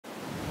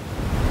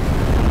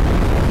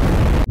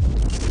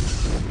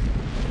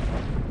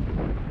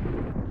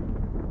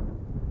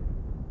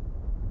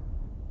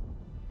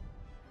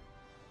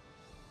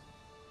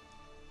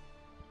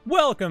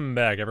Welcome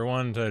back,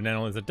 everyone, to Not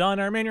Only Is It Done.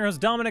 I'm your host,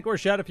 Dominic, or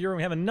Shadow Fury, and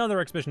we have another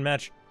exhibition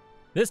match.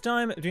 This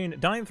time between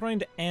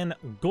DeinFreund and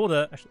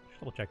Godde. Actually,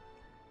 double check.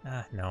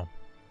 No.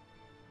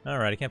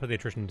 Alright, I can't put the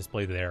attrition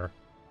display there.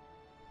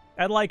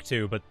 I'd like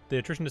to, but the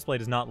attrition display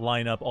does not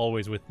line up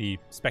always with the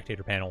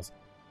spectator panels.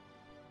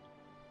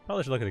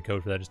 Probably should look at the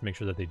code for that just to make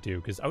sure that they do,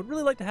 because I would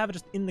really like to have it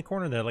just in the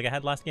corner there like I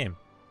had last game.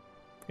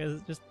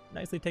 Because it just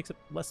nicely takes up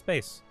less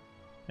space,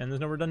 and there's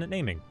no redundant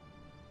naming.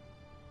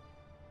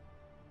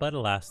 But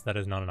alas, that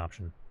is not an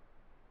option.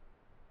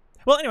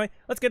 Well, anyway,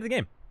 let's get to the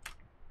game.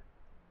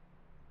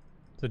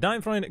 So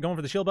DeinFreund going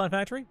for the Shieldbound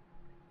Factory,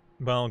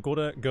 while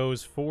Godde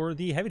goes for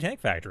the Heavy Tank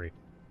Factory.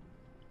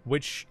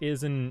 Which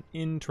is an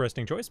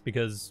interesting choice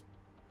because,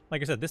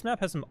 like I said, this map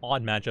has some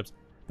odd matchups.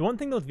 The one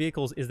thing with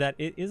vehicles is that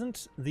it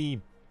isn't the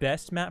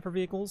best map for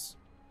vehicles,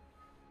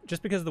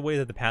 just because of the way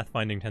that the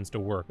pathfinding tends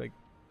to work. Like,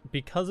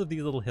 because of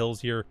these little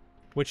hills here,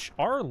 which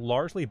are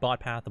largely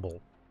bot pathable.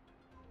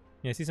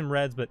 You know, I see some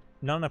reds, but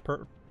not enough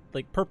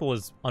purple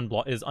is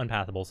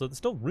unpathable, so there's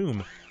still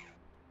room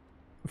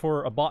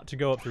for a bot to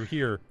go up through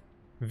here.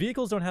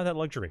 Vehicles don't have that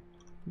luxury.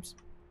 Oops.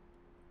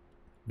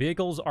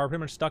 Vehicles are pretty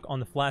much stuck on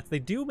the flats. They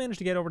do manage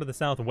to get over to the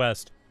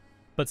southwest,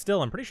 but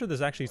still, I'm pretty sure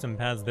there's actually some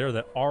paths there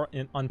that are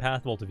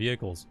unpathable to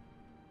vehicles.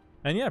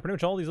 And yeah, pretty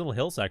much all these little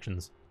hill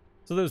sections.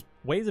 So there's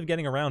ways of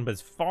getting around, but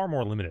it's far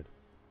more limited.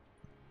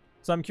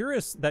 So I'm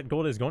curious that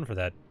Godde is going for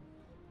that.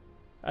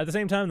 At the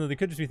same time, though, they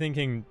could just be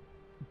thinking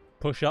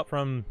push up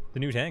from the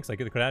new tanks, like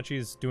the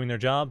Kodachis doing their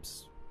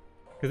jobs.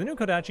 Because the new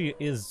Kodachi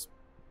is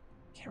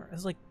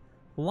like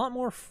a lot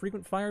more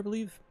frequent fire, I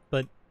believe,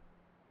 but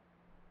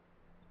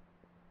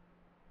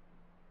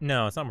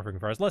no, it's not more frequent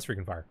fire, it's less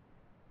frequent fire.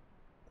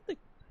 I'm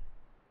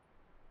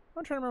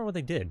trying to remember what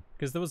they did,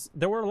 because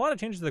there were a lot of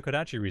changes to the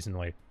Kodachi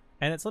recently,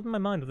 and it slipped in my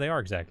mind what they are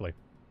exactly.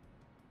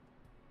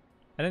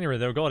 At any rate,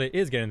 though, Godde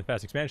is getting the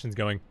fast expansions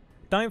going.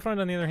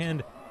 DeinFreund, on the other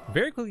hand,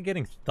 very quickly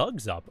getting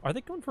thugs up. Are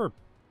they going for...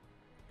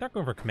 They're not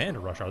going for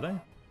Commander Rush, are they?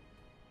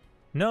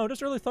 No,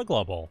 just early Thug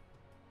Law Ball.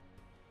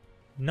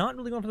 Not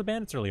really going for the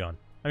bandits early on.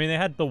 I mean, they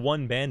had the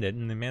one bandit,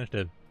 and they managed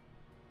to...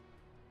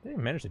 They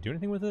didn't manage to do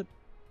anything with it?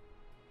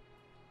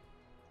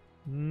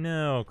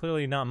 No,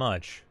 clearly not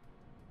much.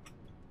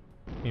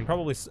 I mean,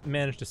 probably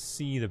managed to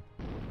see the...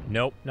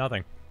 Nope,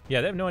 nothing.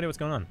 Yeah, they have no idea what's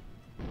going on.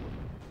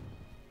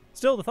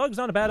 Still, the Thug's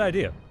not a bad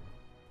idea.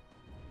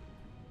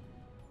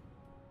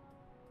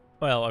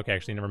 Well, okay,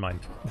 actually, never mind.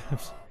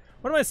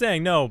 What am I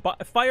saying? No,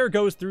 fire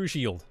goes through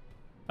shield.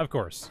 Of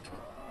course.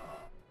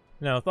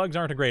 No, Thugs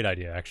aren't a great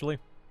idea, actually.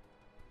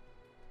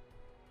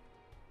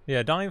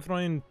 Yeah,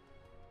 DeinFreund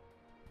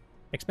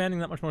expanding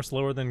that much more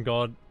slower than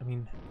God. I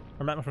mean,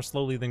 or that much more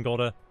slowly than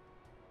Godde.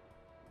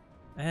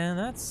 And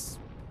that's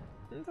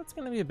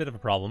going to be a bit of a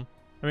problem.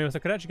 I mean, with the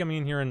Kodachi coming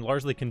in here and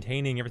largely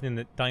containing everything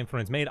that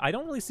DeinFreund's made, I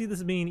don't really see this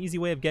as being an easy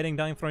way of getting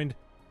DeinFreund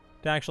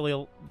to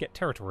actually get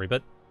territory,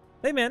 but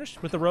they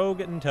managed. With the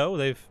Rogue in tow,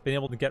 they've been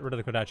able to get rid of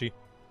the Kodachi.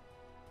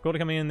 Godde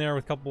coming in there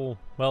with a couple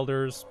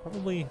welders,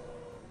 probably...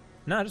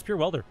 Nah, just pure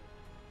welder.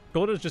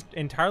 Godde's just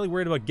entirely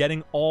worried about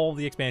getting all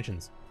the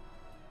expansions.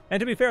 And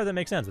to be fair, that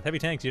makes sense. With heavy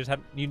tanks, you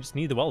just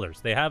need the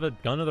welders. They have a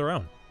gun of their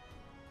own.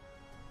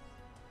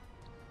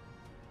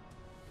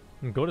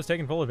 And Godde's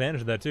taking full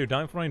advantage of that too.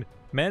 DeinFreund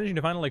managing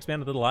to finally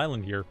expand a little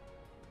island here,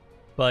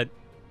 but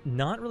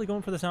not really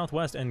going for the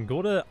southwest. And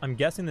Godde, I'm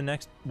guessing the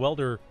next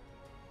welder,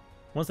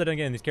 once they're done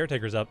getting these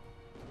caretakers up,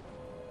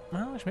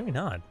 well, actually maybe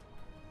not.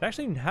 They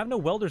actually have no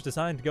welders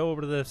deciding to go over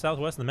to the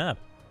southwest of the map.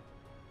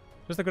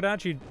 Just the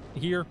Kodachi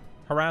here,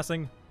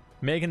 harassing,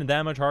 making it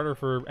that much harder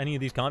for any of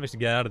these convicts to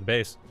get out of the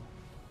base.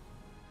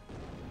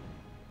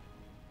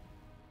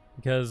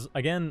 Because,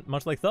 again,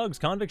 much like Thugs,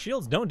 convict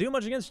shields don't do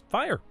much against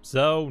fire,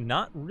 so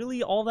not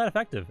really all that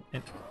effective.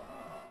 And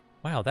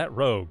wow, that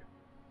Rogue.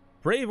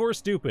 Brave or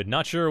stupid,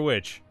 not sure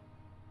which.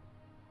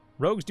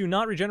 Rogues do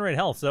not regenerate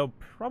health, so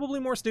probably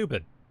more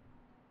stupid.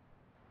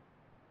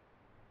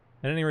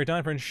 At any rate,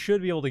 DeinFreund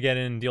should be able to get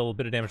in and deal a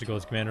bit of damage to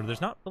Godde's commander.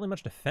 There's not really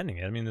much defending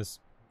it. I mean,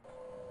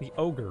 the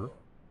Ogre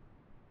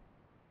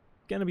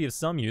gonna be of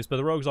some use, but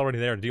the Rogue's already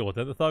there to deal with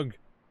it. The Thug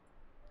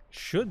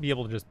should be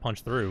able to just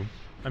punch through.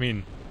 I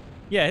mean,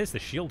 yeah, it hits the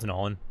shields and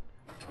all, and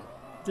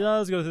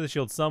does go through the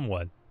shield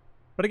somewhat.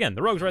 But again,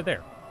 the Rogue's right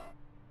there.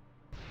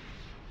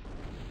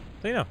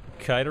 So, you know,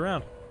 kite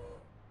around.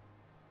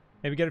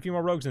 Maybe get a few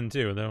more Rogues in,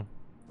 too, though.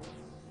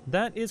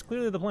 That is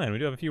clearly the plan. We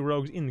do have a few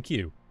Rogues in the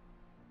queue.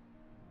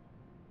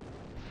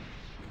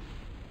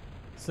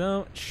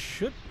 So, it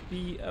should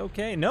be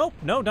okay. Nope,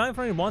 no,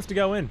 DeinFreund wants to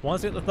go in.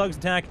 Wants to hit the Thugs'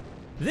 attack.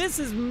 This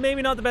is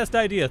maybe not the best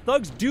idea.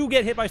 Thugs do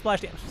get hit by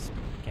splash damage.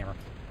 Camera.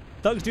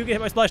 Thugs do get hit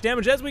by splash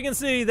damage. As we can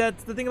see,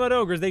 that's the thing about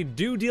Ogres. They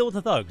do deal with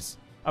the Thugs.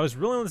 I was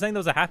really only saying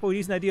that was a halfway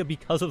decent idea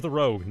because of the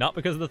Rogue, not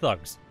because of the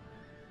Thugs.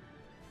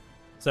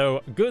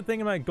 So, good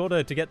thing about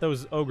Godde to get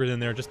those Ogres in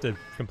there just to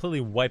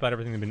completely wipe out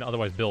everything they've been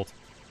otherwise built.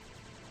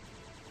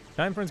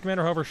 DeinFreund's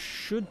commander, however,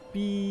 should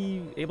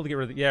be able to get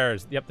rid of the... Yeah,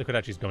 yep, the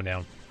Kodachi's going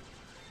down.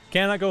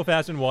 Cannot go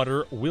fast in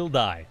water, will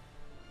die.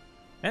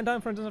 And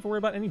DeinFreund doesn't have to worry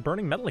about any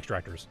burning metal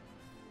extractors.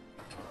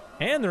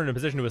 And they're in a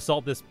position to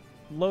assault this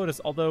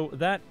Lotus, although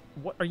that...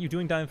 What are you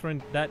doing,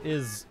 DeinFreund? That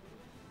is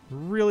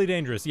really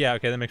dangerous. Yeah,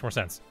 okay, that makes more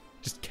sense.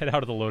 Just get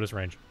out of the Lotus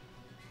range.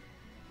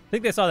 I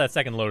think they saw that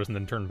second Lotus and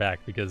then turned back,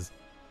 because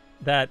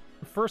that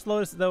first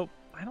Lotus, though,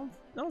 I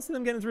don't see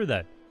them getting through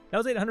that. That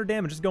was 800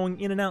 damage just going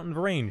in and out of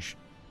range.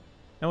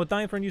 Now with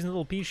DeinFreund using a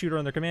little pea shooter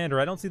on their commander,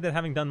 I don't see that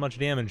having done much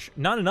damage.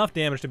 Not enough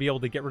damage to be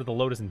able to get rid of the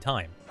Lotus in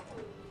time.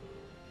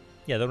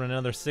 Yeah, that would have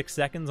another 6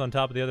 seconds on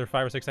top of the other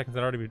 5 or 6 seconds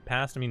that already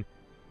passed. I mean,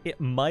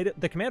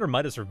 the commander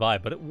might have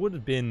survived, but it would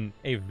have been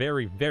a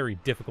very, very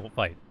difficult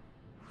fight.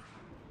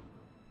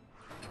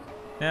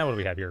 Now, what do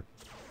we have here?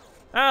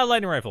 Ah,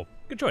 lightning rifle.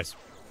 Good choice.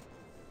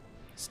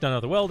 Stun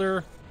out the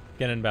welder,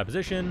 get in bad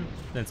position,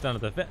 then stun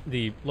out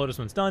the Lotus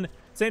when stunned.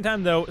 Same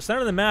time, though, center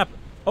of the map,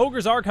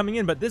 ogres are coming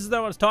in, but this is what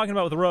I was talking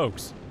about with the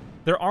rogues.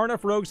 There are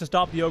enough rogues to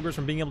stop the ogres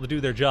from being able to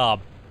do their job.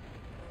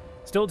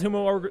 Still two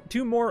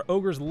more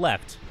ogres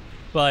left,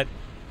 but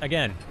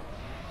again,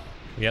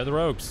 we have the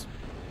rogues.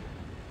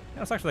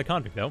 That's actually the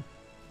convict, though.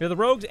 We have the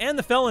rogues and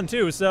the felon,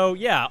 too, so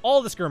yeah,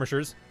 all the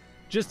skirmishers.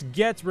 Just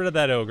gets rid of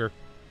that ogre.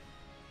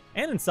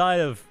 And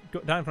inside of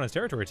DeinFreund's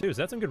territory, too,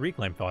 so that's some good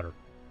reclaim fodder.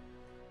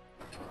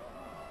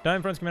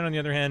 DeinFreund's commander, on the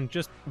other hand,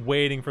 just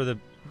waiting for the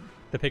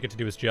picket to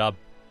do its job.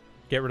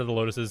 Get rid of the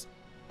Lotuses.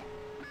 I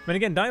mean,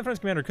 again, DeinFreund's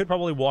commander could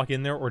probably walk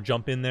in there or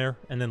jump in there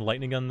and then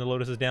lightning gun the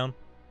Lotuses down.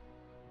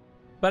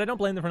 But I don't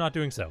blame them for not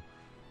doing so.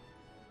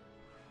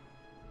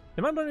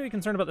 They might not be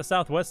concerned about the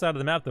southwest side of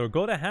the map, though.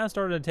 Godde has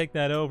started to take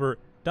that over.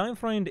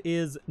 DeinFreund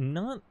is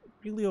not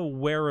really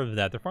aware of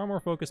that. They're far more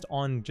focused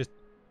on just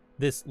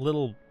this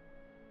little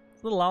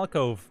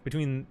alcove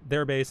between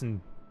their base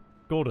and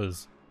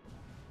Godde's.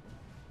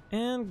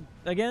 And,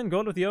 again,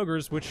 Godde with the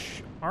ogres,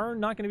 which are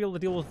not going to be able to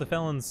deal with the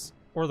felons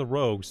or the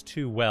rogues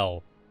too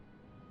well.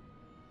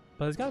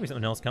 But there's got to be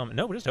something else coming.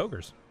 No, just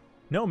ogres.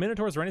 No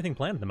minotaurs or anything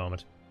planned at the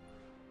moment.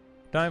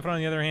 DeinFreund, on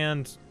the other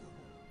hand,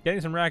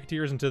 getting some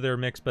racketeers into their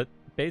mix, but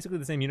basically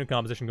the same unit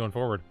composition going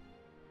forward.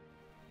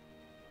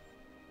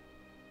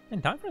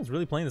 And DeinFreund's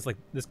really playing this like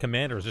this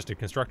commander is just a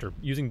constructor,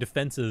 using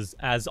defenses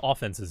as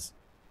offenses.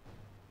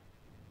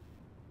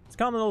 It's a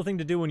common little thing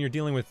to do when you're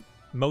dealing with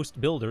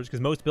most builders, because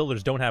most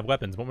builders don't have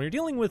weapons. But when you're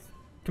dealing with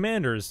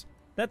commanders,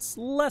 that's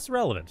less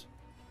relevant.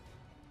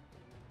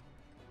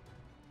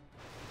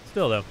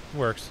 Still, though,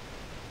 works.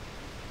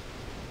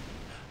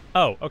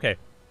 Oh, okay.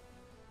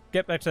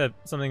 Get back to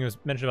something that was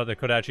mentioned about the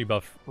Kodachi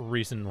buff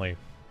recently.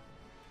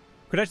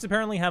 Kodachis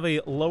apparently have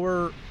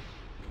lower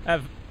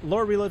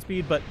reload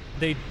speed, but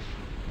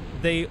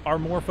they are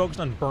more focused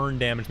on burn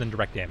damage than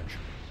direct damage.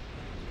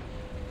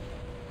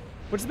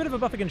 Which is a bit of a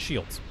buff against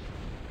shields.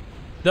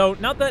 Though,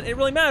 not that it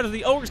really matters.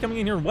 The ogre's coming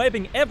in here and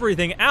wiping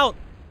everything out.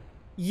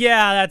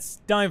 Yeah,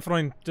 that's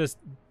DeinFreund just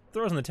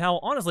throws in the towel.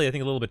 Honestly, I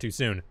think a little bit too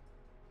soon.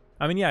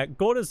 I mean, yeah,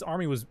 Godde's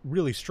army was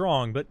really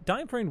strong, but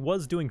DeinFreund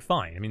was doing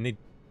fine. I mean, they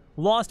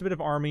lost a bit of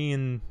army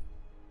and...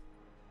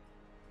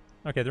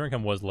 Okay, their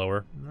income was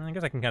lower. I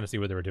guess I can kind of see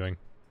what they were doing.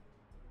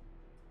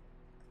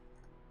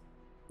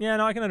 Yeah,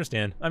 no, I can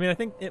understand. I mean, I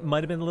think it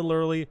might have been a little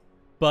early,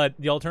 but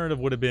the alternative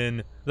would have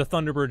been the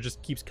Thunderbird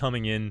just keeps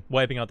coming in,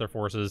 wiping out their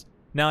forces.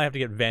 Now I have to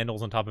get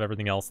Vandals on top of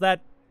everything else.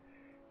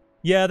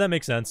 Yeah, that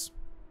makes sense.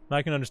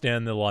 I can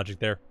understand the logic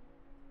there.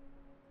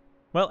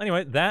 Well,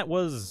 anyway, that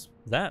was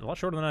that. A lot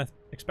shorter than I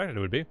expected it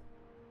would be.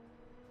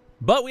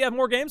 But we have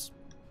more games.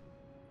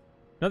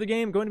 Another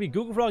game going to be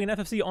Google Frog and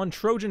FFC on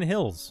Trojan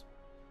Hills.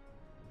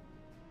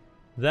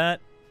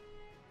 That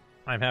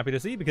I'm happy to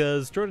see,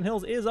 because Trojan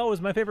Hills is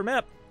always my favorite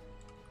map.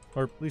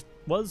 Or at least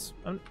was.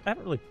 I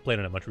haven't really played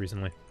on it much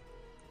recently.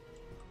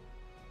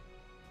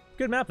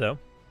 Good map, though.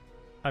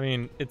 I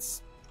mean,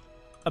 it's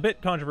a bit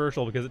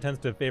controversial because it tends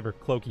to favor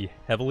Cloaky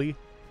heavily.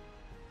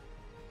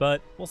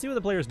 But we'll see what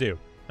the players do.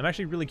 I'm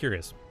actually really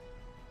curious.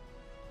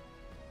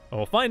 And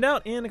we'll find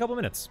out in a couple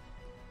minutes.